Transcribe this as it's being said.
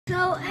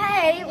So,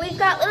 hey, we've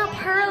got little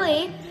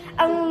Pearly,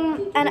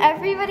 and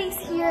everybody's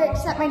here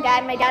except my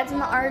dad. My dad's in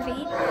the RV,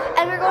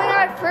 and we're going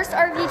on our first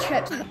RV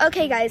trip.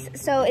 Okay, guys,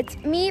 so it's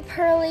me,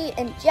 Pearly,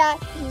 and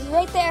Jack. He's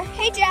right there.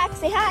 Hey, Jack,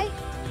 say hi.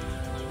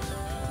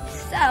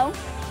 So,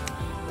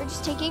 we're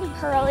just taking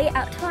Pearly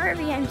out to our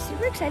RV. I'm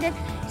super excited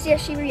to see how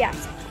she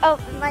reacts. Oh,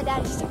 my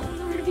dad just opened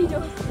the RV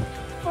door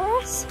for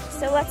us.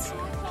 So let's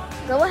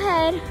go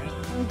ahead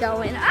and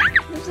go in. Ah,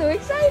 I'm so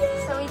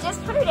excited. So we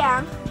just put her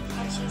down,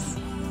 and she's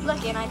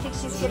looking. I think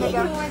she's gonna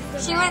go.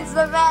 She went to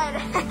the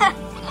bed.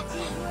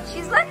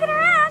 She's looking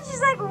around.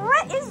 She's like,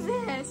 what is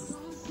this?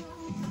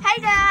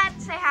 Hey, Dad.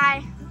 Say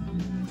hi.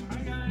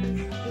 Hi, guys.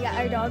 We got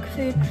our dog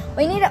food.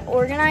 We need to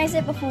organize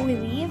it before we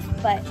leave,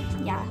 but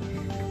yeah.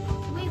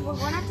 Wait, we're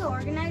gonna have to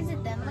organize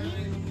it then leave?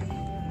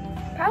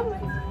 Probably.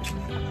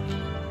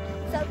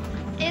 So,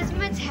 is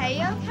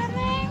Mateo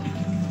coming?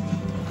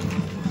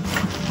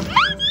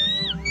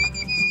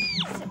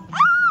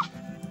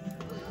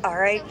 All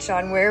right,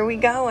 John, where are we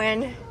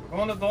going?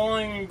 Going to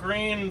Bowling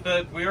Green,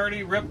 but we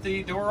already ripped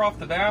the door off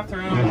the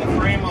bathroom and the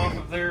frame off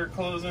of there,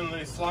 closing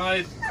the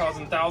slide,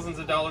 causing thousands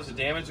of dollars of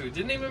damage. We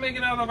didn't even make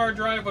it out of our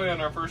driveway on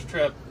our first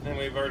trip, and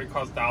we've already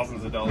caused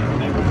thousands of dollars of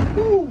damage.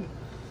 Woo!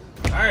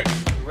 All right,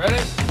 you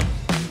ready?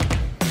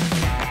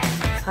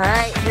 All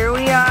right, here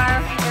we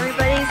are.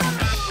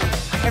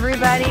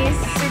 Everybody's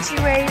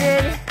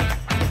situated,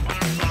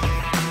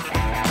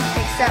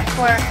 except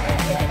for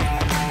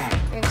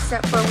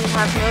we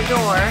have no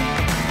door.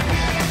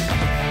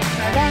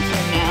 Our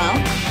bathroom now.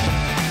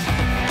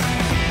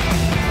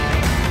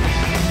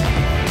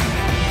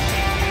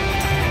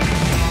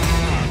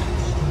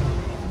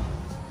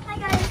 Hi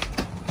guys,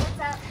 what's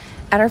up?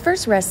 At our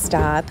first rest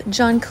stop,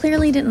 John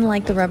clearly didn't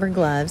like the rubber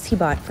gloves he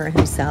bought for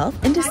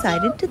himself and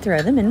decided to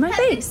throw them in my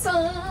face.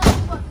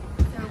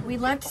 We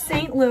left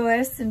St.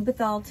 Louis and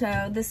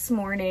Bethalto this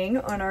morning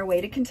on our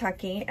way to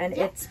Kentucky, and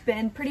it's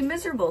been pretty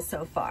miserable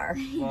so far.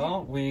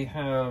 Well,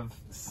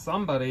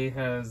 somebody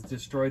has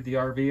destroyed the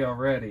RV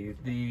already.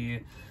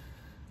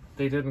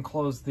 They didn't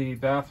close the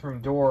bathroom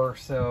door,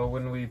 so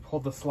when we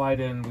pulled the slide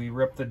in, we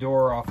ripped the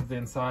door off of the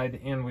inside,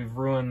 and we've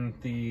ruined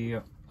the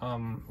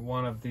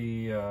one of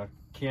the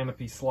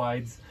canopy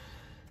slides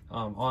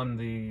on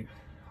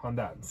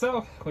that.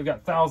 So we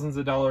got thousands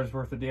of dollars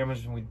worth of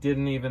damage, and we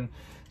didn't even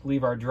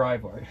leave our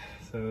driveway.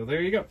 So there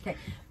you go. Okay.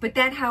 But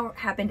that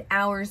happened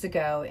hours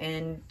ago,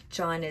 and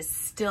John is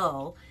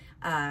still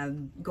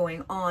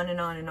going on and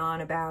on and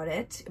on about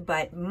it.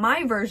 But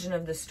my version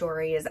of the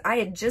story is I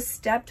had just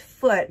stepped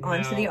foot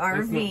onto the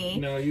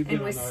RV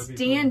and was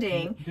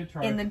standing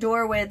in the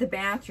doorway of the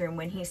bathroom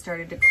when he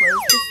started to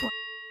close the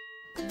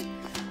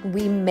slide.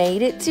 We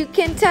made it to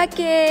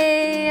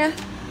Kentucky.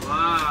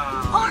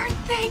 Wow.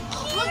 Aren't they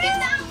cute? Look at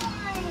that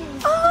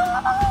one.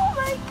 Oh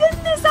my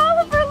goodness,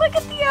 Oliver, look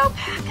at the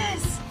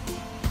alpacas.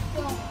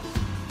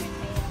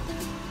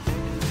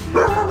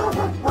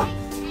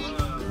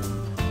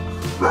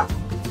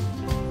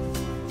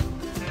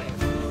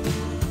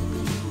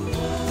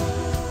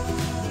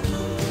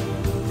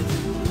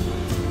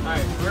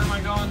 Alright, where am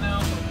I going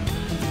now?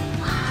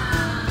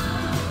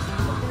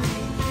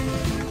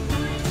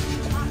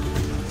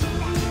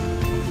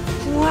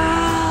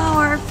 Wow,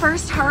 our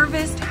first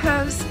Harvest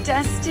Host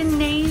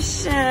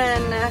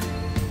destination.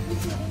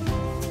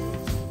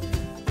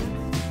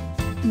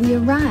 We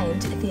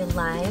arrived at the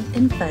Alive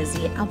and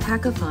Fuzzy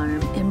Alpaca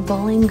Farm in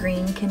Bowling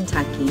Green,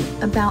 Kentucky,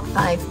 about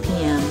 5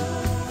 p.m.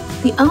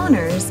 The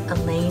owners,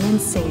 Elaine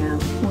and Sam,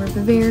 were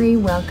very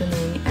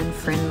welcoming and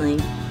friendly.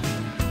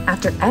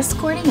 After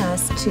escorting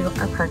us to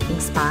our parking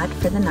spot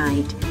for the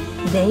night,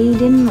 they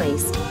didn't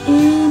waste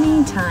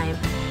any time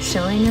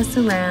showing us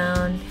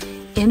around,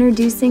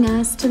 introducing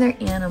us to their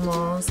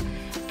animals,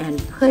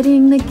 and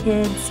putting the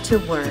kids to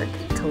work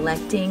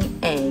collecting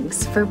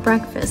eggs for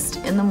breakfast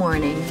in the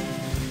morning.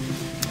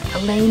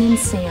 Elaine and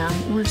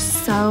Sam were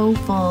so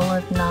full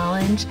of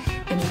knowledge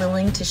and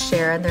willing to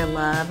share their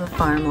love of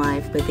farm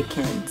life with the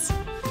kids.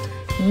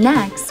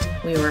 Next,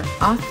 we were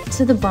off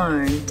to the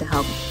barn to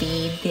help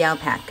feed the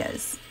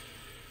alpacas.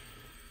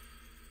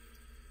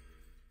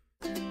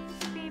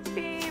 Beep,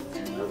 beep.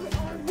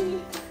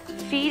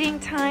 Feeding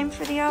time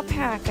for the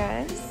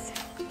alpacas.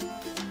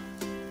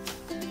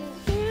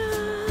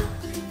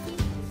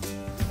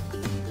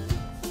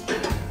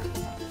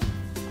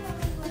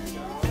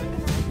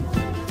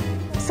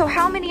 So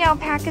how many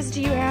alpacas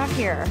do you have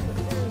here?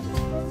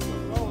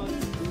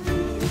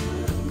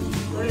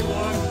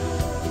 31.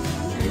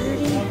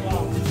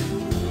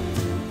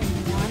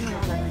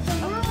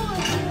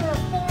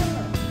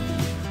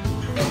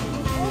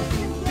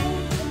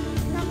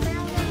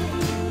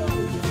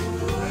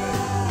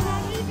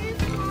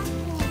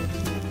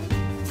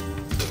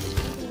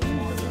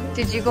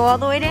 Did you go all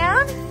the way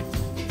down?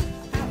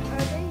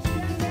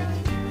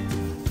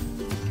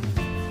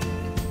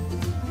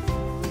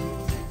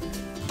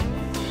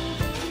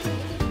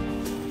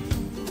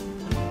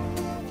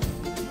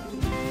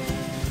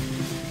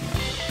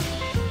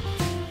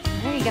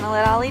 Are you gonna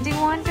let Ollie do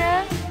one,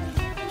 Dad?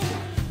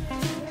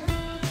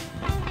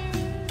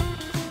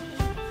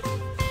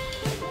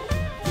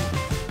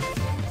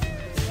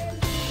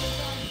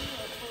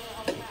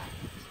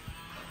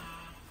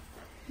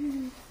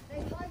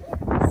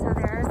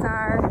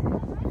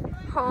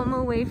 home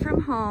away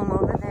from home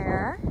over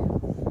there.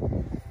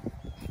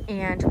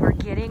 And we're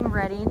getting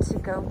ready to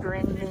go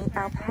bring the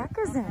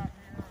alpacas in. All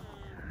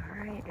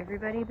right,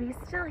 everybody be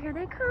still. Here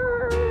they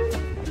come.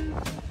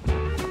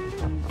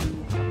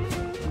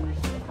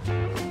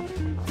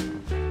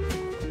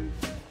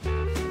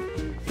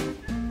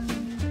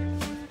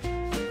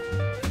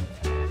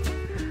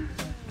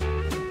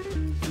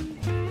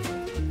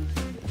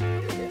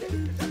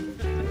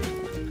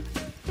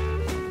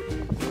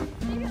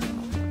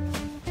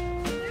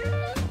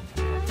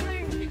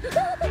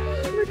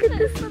 Look at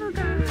this little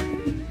guy.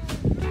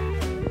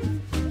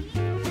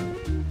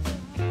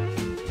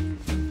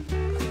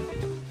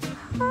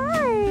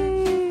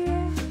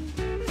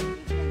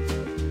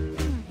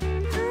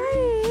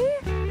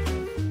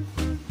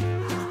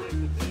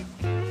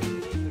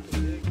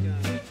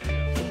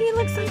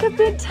 A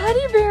big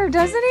teddy bear,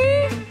 doesn't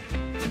he?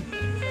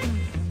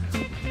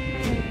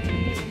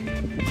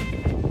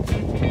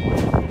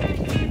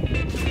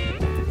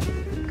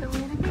 Go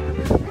in and go a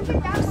little bit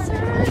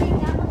closer.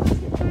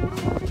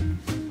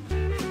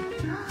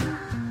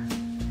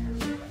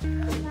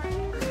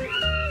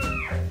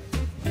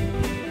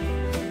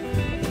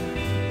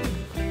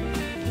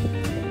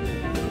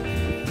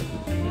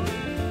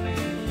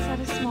 Is that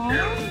a small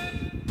one?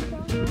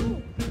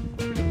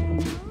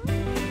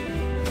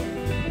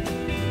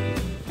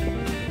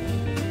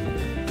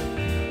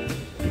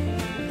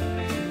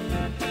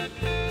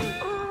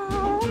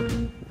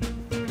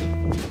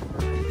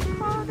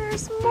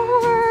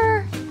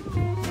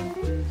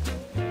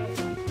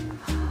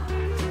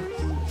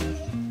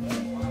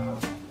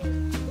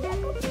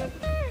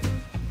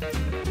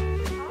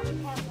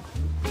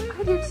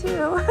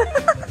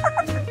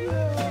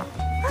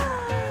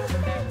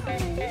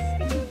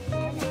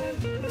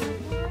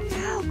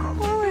 How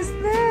cool is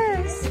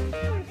this?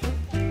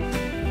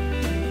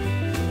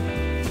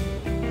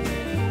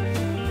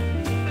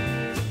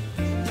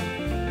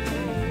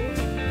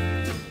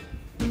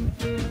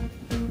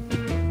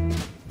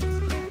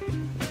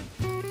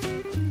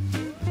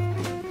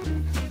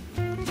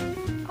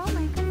 Oh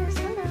my goodness,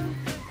 hello.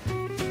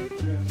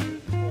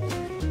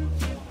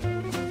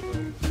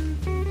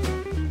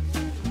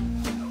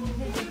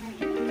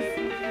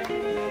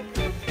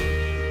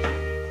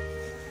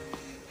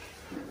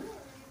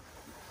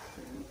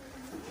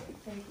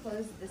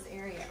 Close this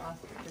area off,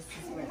 but this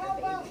is where the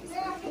babies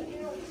are.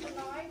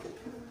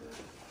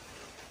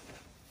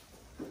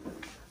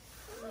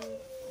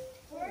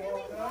 Where do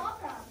we walk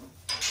them?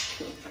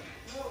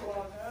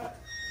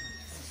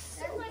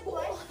 That's my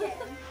question.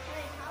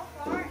 Like, how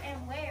far and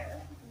where?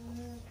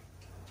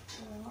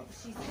 Well,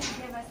 she's going to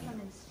give us some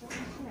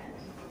instruction.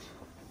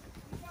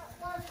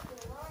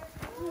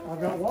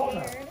 I've got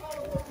Walnut.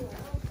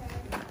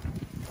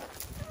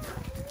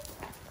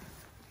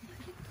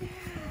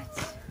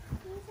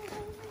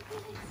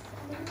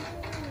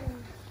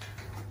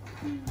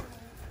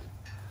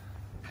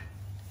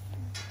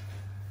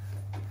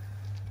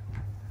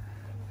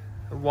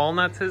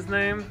 Walnut's his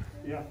name?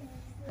 Yeah.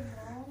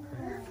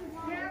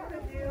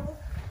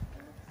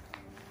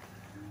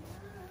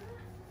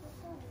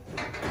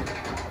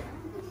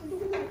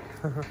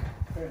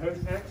 Okay,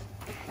 who's next?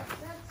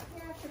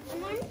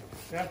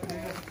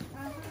 Daffodil.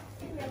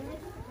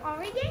 Are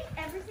we getting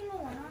every single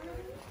one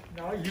already?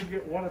 No, you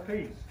get one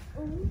apiece.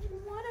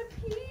 One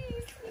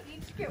apiece. We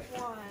each get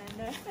one.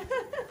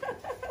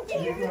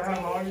 You can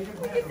have all you can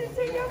have.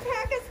 Take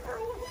alpacas for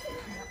one.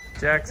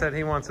 Jack said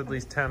he wants at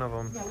least 10 of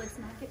them. No, let's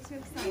not get too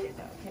excited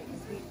though, okay?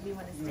 Because we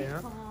want to stay Yeah.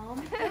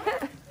 calm.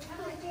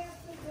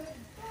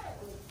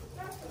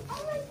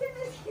 Oh my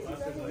goodness, he's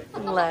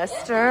ready.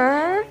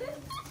 Lester.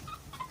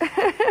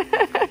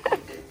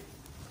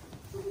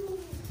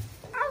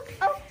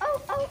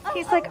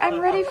 He's like,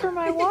 I'm ready for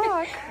my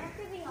walk.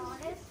 To be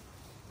honest,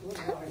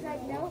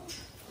 like, nope.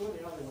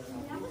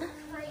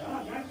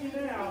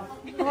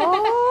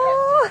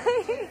 Oh.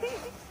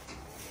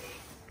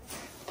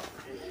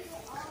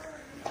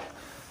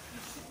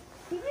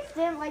 He just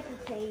didn't like the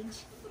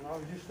cage. No,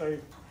 you stay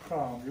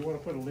calm. You want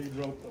to put a lead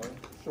rope,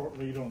 a short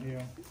lead on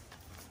him,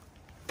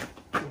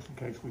 just in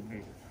case we need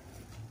it.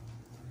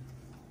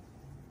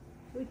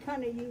 We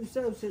kind of use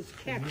those as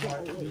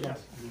catch-all. Yes.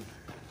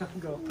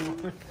 Go.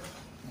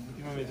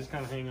 You want me to just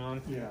kind of hang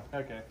on? Yeah.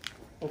 Okay.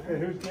 Okay,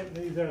 who's getting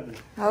these others?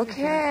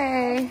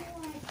 Okay.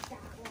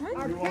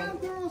 Our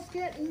cowgirl's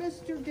getting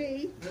Mr.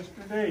 D.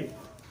 Mr. D.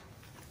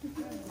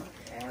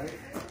 All right.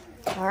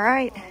 All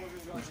right.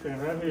 You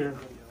stand right here.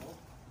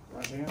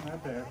 Right hand,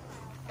 right there.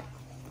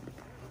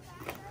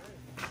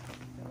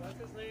 What's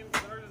his name?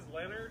 Ours is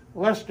Lenard?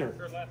 Lester.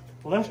 Or Lester?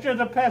 Lester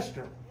the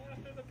pester.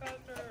 Lester the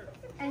pester.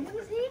 And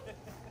who's he?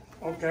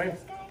 Okay.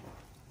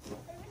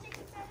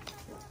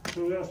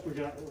 Who else we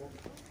got?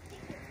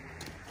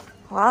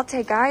 Well, I'll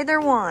take either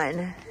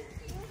one.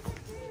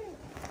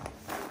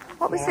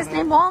 What was his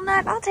name?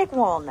 Walnut? I'll take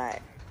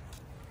Walnut.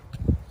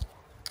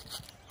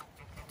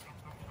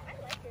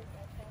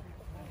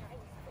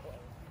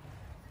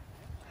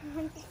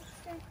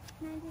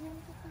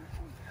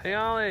 Hey,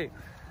 Ollie.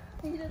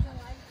 He doesn't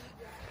like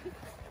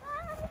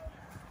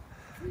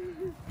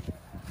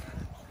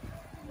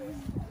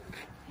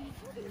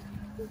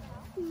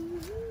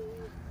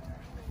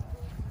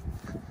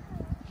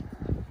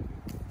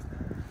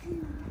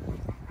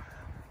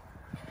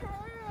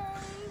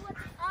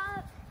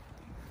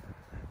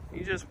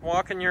You just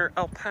walking your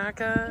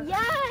alpaca? Yeah,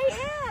 I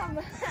am.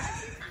 I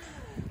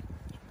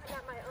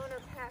got my own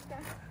alpaca.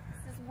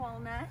 This is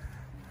Walnut.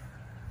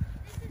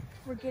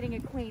 We're getting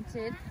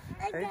acquainted.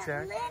 Hey,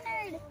 Jack.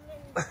 Lenard.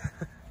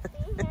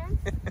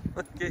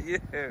 Look at you.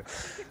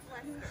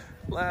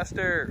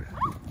 Blaster.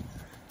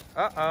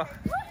 Uh-oh.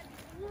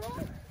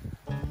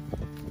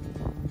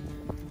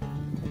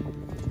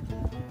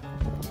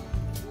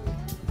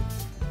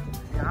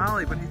 Hey,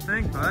 Ollie, what do you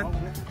think, bud?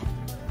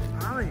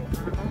 Ollie, you want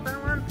to hold that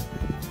one?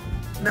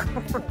 No.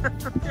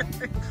 Okay.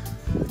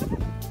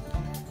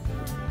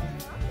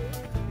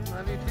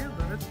 Love you too,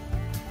 bud.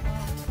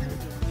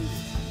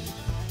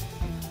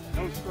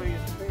 No spray in the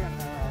fan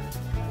now.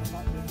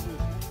 Not this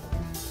week.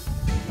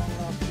 Not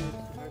allowed to.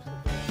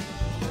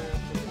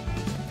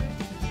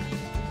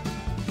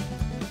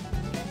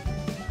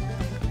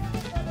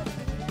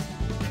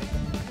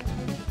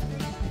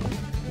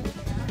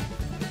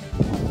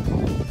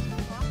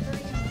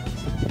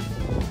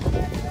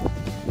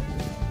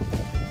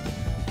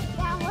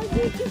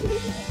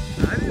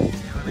 I didn't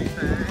do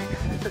anything.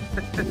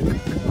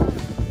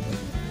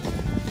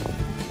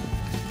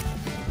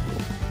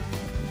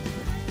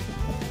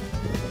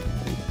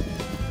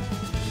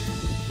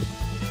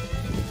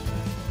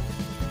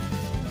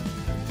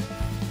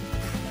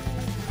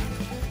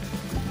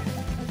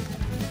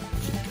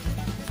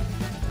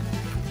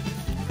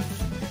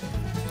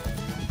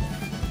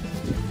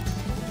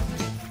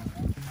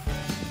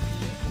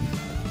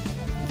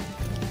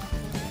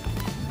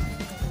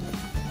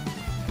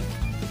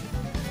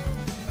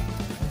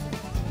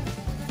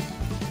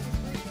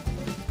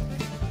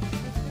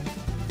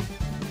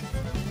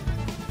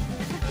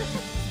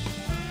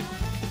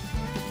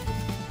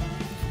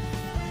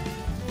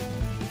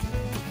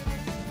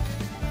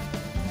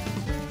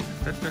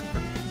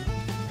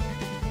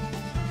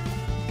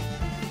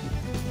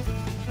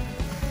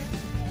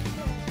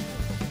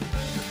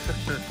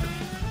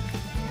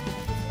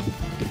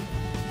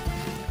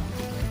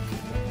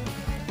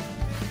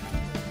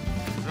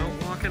 Out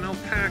walking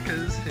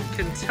alpacas in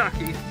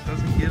Kentucky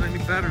doesn't get any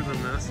better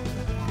than this.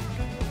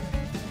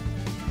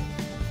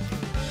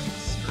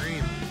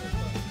 Stream.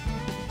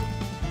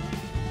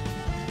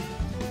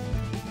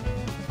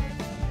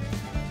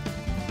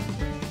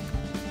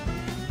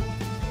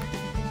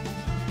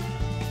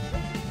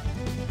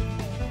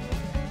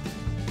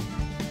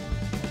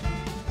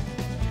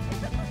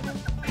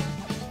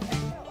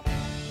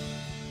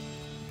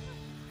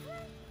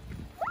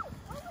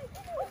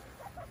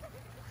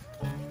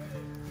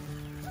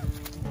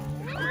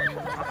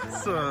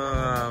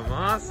 Awesome,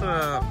 awesome.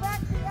 Go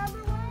back the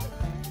other way?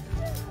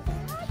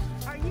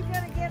 Are you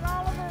gonna get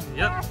all of them?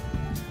 Yep.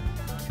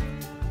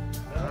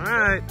 All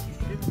right.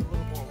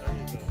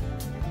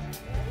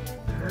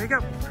 There you go.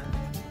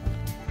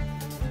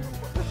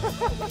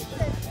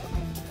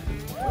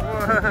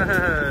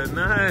 Whoa,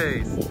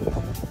 nice.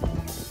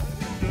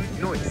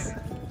 Noise.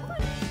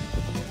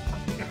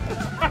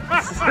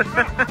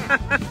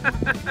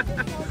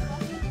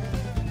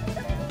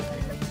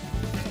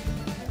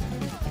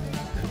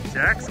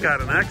 Jack's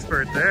got an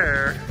expert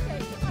there.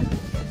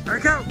 There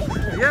we go.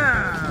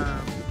 Yeah.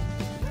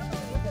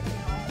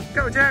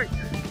 Go, Jack.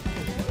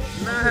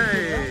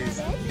 Nice.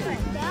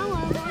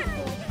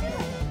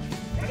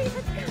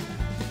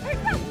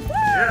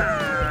 Yeah.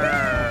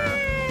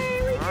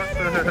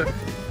 Awesome.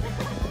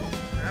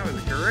 That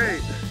was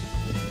great.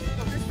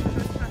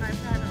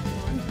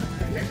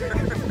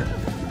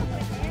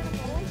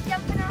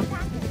 Jumping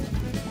alpaca.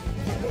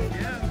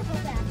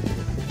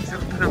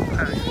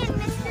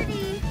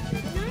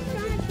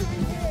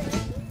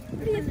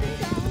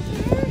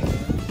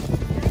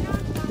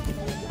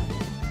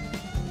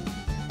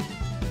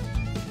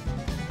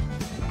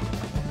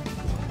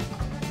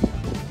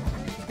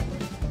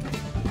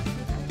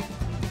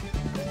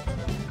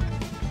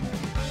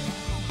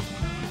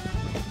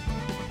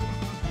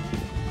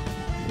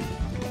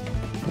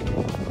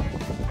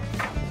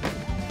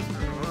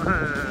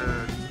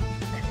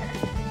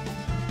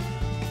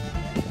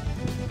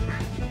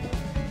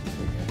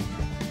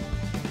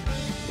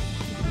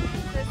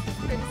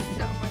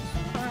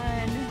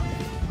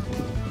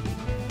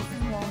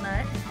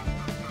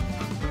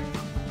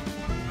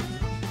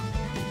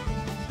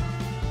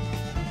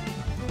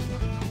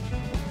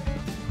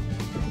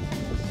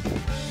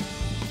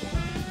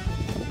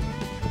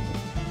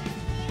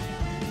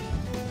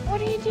 What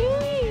are you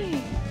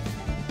doing?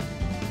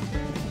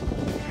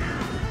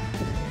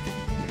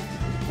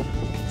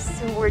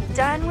 So we're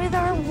done with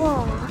our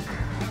walk.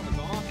 That was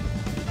awesome.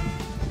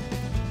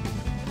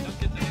 Don't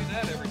get to do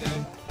that every day.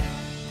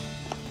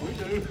 We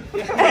do.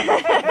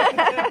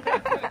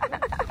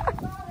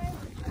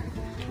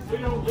 We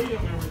don't lead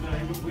them every day,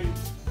 but we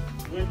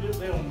do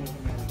dealing with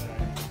them every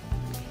day.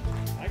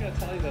 I gotta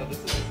tell you though, this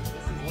is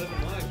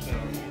living life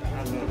though.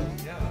 I love it.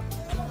 Yeah,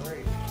 it's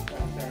great.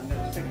 Out there, I've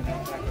never seen an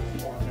alpaca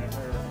before. I met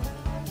her.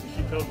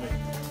 She told me,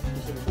 she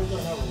said,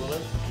 gonna have a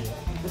relationship,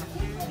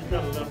 you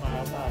gotta love my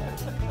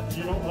alpaca. If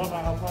you don't love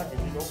my alpaca,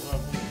 you don't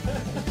love me.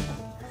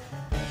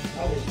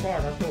 I was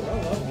smart. I thought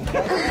I love them.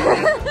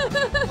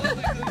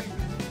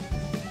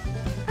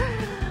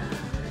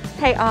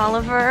 Hey,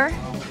 Oliver,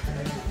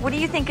 what do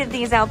you think of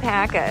these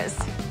alpacas?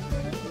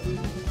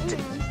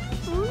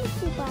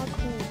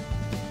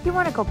 You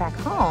want to go back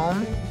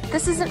home?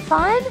 This isn't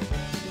fun?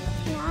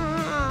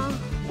 Yeah.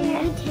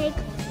 And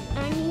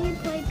I need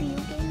to play video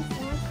games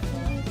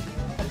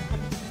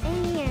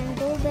and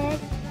go back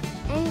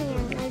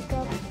and wake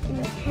up at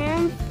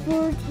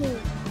 10:14.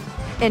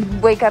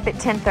 And wake up at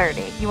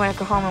 10:30. You want to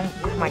go home and,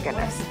 oh my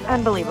goodness,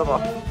 unbelievable.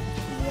 Yeah.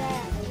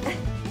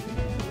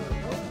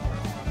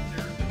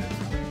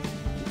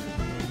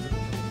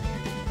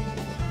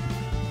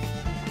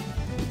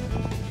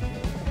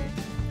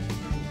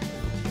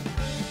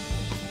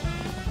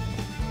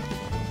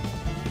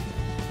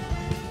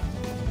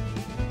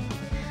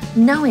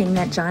 Knowing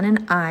that John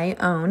and I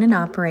own and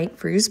operate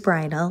Frews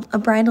Bridal, a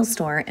bridal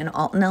store in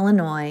Alton,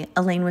 Illinois,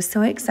 Elaine was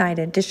so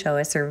excited to show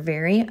us her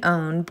very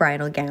own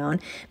bridal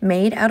gown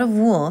made out of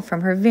wool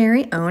from her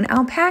very own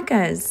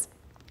alpacas.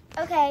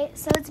 Okay,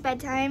 so it's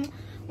bedtime.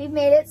 We've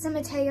made it, so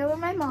Mateo and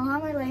my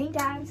mom are laying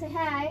down and say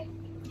hi.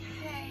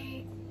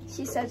 Hey.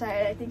 She's so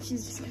tired, I think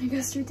she's just gonna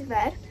go straight to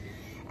bed.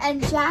 And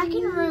Jack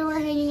and Rue are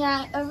hanging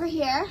out over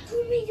here.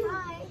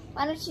 Hi.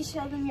 Why don't you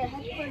show them your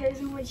headquarters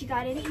and what you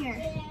got in here?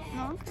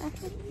 Okay.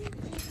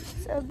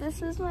 So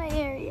this is my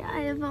area.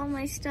 I have all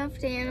my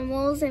stuffed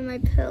animals and my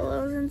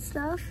pillows and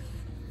stuff.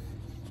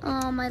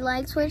 My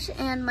light switch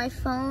and my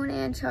phone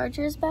and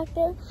chargers back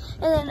there.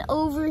 And then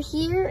over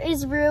here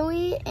is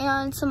Rui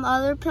and some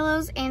other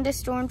pillows and a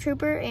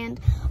stormtrooper and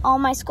all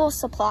my school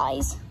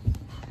supplies.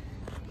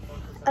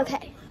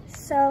 Okay,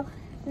 so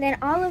then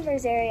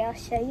Oliver's area, I'll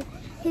show you.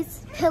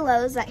 His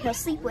pillows that he'll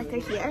sleep with are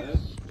here.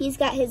 He's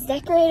got his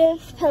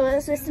decorative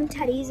pillows with some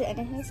teddies and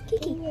his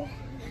kiki.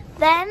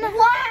 Then,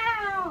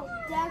 wow!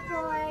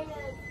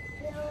 Decorated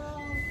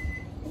pillows.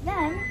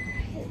 Then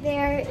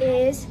there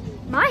is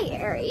my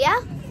area,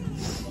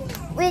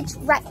 which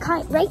right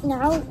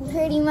now,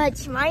 pretty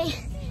much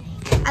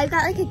I've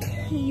got like a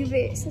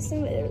cave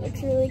system, but it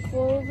looks really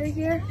cool over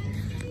here.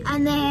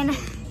 And then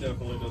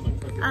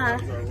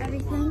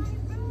everything.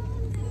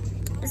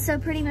 So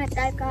pretty much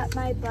I've got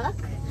my book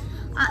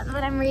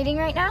that I'm reading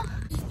right now,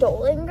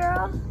 Stolen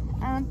Girl.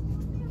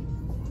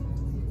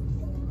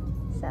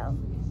 So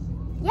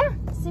yeah,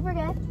 super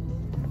good.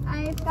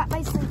 I've got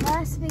my sleep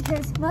mask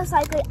because most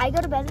likely I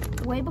go to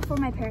bed way before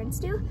my parents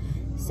do.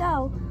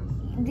 So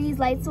these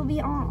lights will be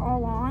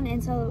all on,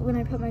 and so when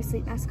I put my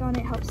sleep mask on,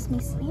 it helps me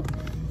sleep.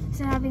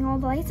 So having all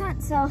the lights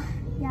on, so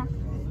yeah.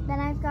 Then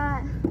I've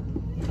got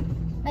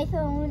my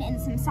phone and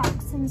some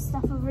socks and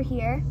stuff over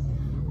here.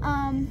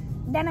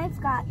 Then I've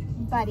got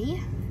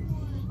Buddy.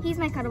 He's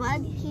my cuddle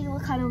bug. He will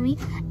cuddle me.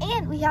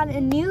 And we got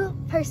a new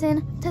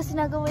person to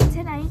snuggle with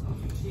tonight.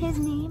 His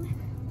name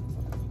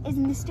is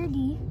Mr.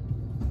 D.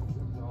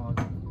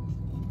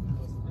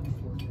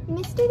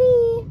 Mr.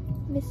 D.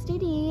 Mr.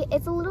 D.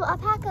 It's a little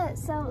alpaca,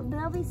 so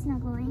they'll be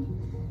snuggling.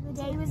 The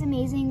day was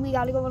amazing. We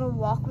got to go on a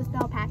walk with the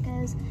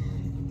alpacas.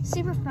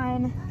 Super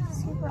fun.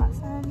 Super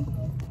awesome.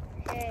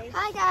 Hey.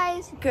 Hi,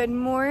 guys. Good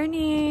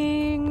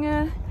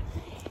morning.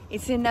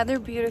 It's another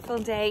beautiful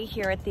day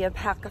here at the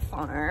Alpaca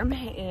Farm,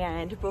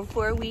 and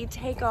before we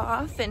take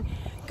off and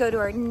go to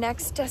our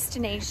next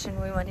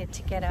destination, we wanted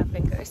to get up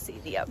and go see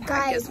the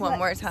alpacas one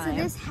more time.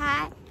 So this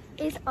hat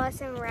is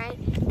awesome, right?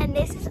 And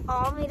this is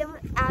all made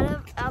out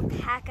of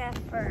alpaca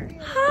fur.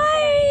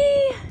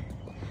 Hi!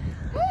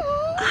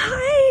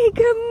 Hi,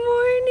 good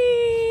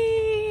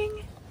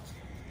morning!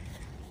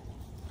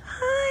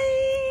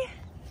 Hi!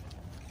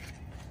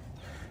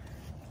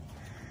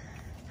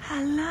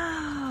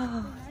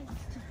 Hello!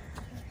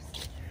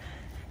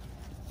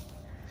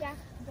 Jack,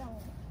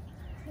 don't.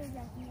 Hey,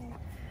 Jack, no.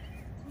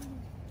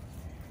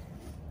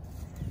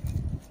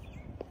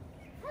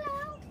 Hello.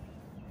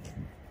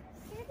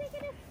 Can I take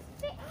it a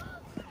fit?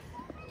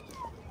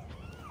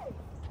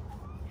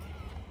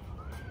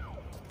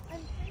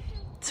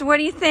 So what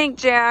do you think,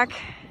 Jack?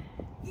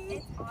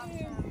 It's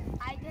awesome.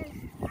 I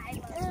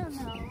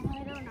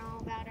don't know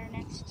about our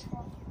next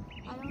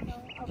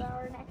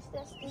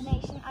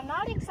destination. I'm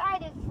not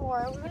excited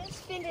for it. We're gonna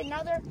spend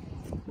another,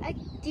 I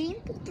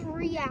think,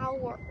 3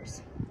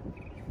 hours.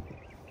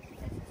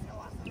 This is so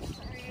awesome.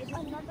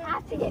 Sorry, I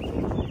have to get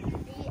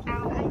 3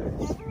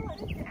 hours.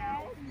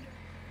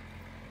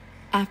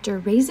 After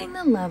raising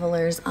the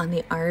levelers on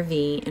the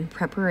RV in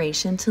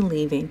preparation to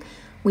leaving,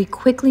 we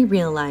quickly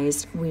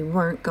realized we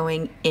weren't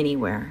going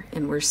anywhere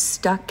and were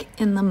stuck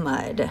in the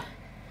mud.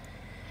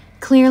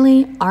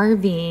 Clearly,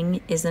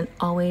 RVing isn't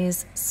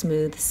always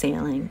smooth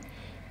sailing,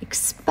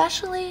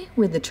 especially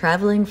with the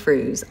traveling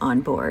Frews on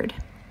board.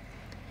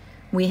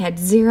 We had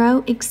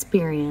zero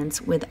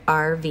experience with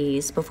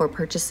RVs before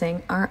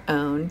purchasing our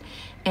own,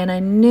 and I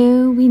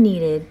knew we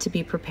needed to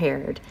be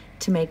prepared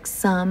to make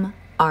some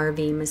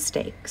RV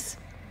mistakes.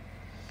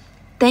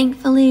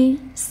 Thankfully,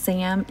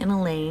 Sam and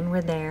Elaine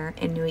were there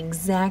and knew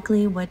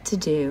exactly what to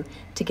do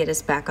to get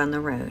us back on the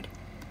road.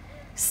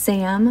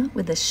 Sam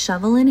with a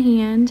shovel in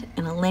hand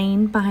and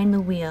Elaine behind the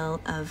wheel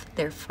of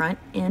their front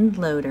end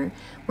loader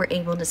were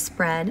able to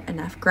spread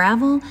enough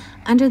gravel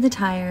under the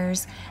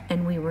tires,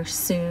 and we were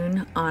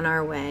soon on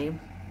our way.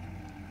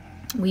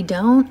 We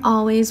don't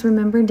always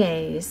remember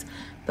days,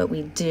 but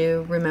we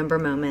do remember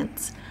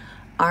moments.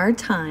 Our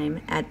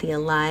time at the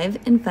Alive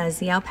and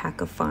Fuzzy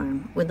Alpaca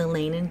Farm with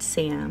Elaine and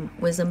Sam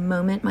was a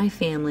moment my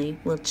family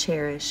will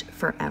cherish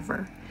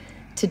forever.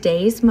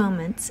 Today's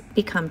moments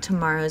become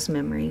tomorrow's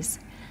memories.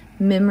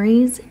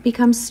 Memories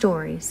become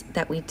stories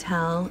that we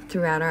tell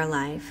throughout our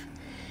life.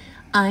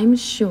 I'm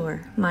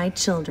sure my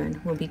children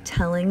will be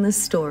telling the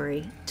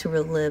story to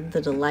relive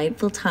the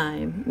delightful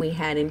time we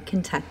had in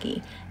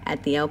Kentucky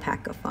at the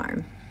Alpaca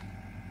Farm.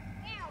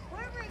 Now,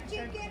 where would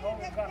you get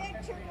an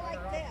adventure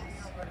like this?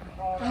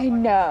 I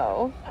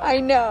know.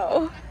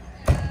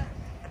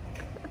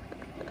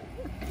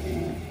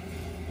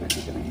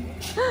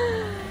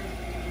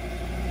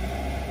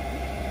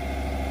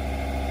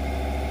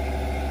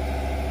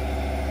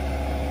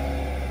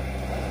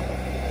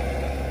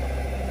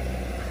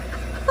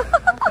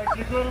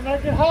 You're gonna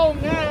make it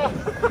home now.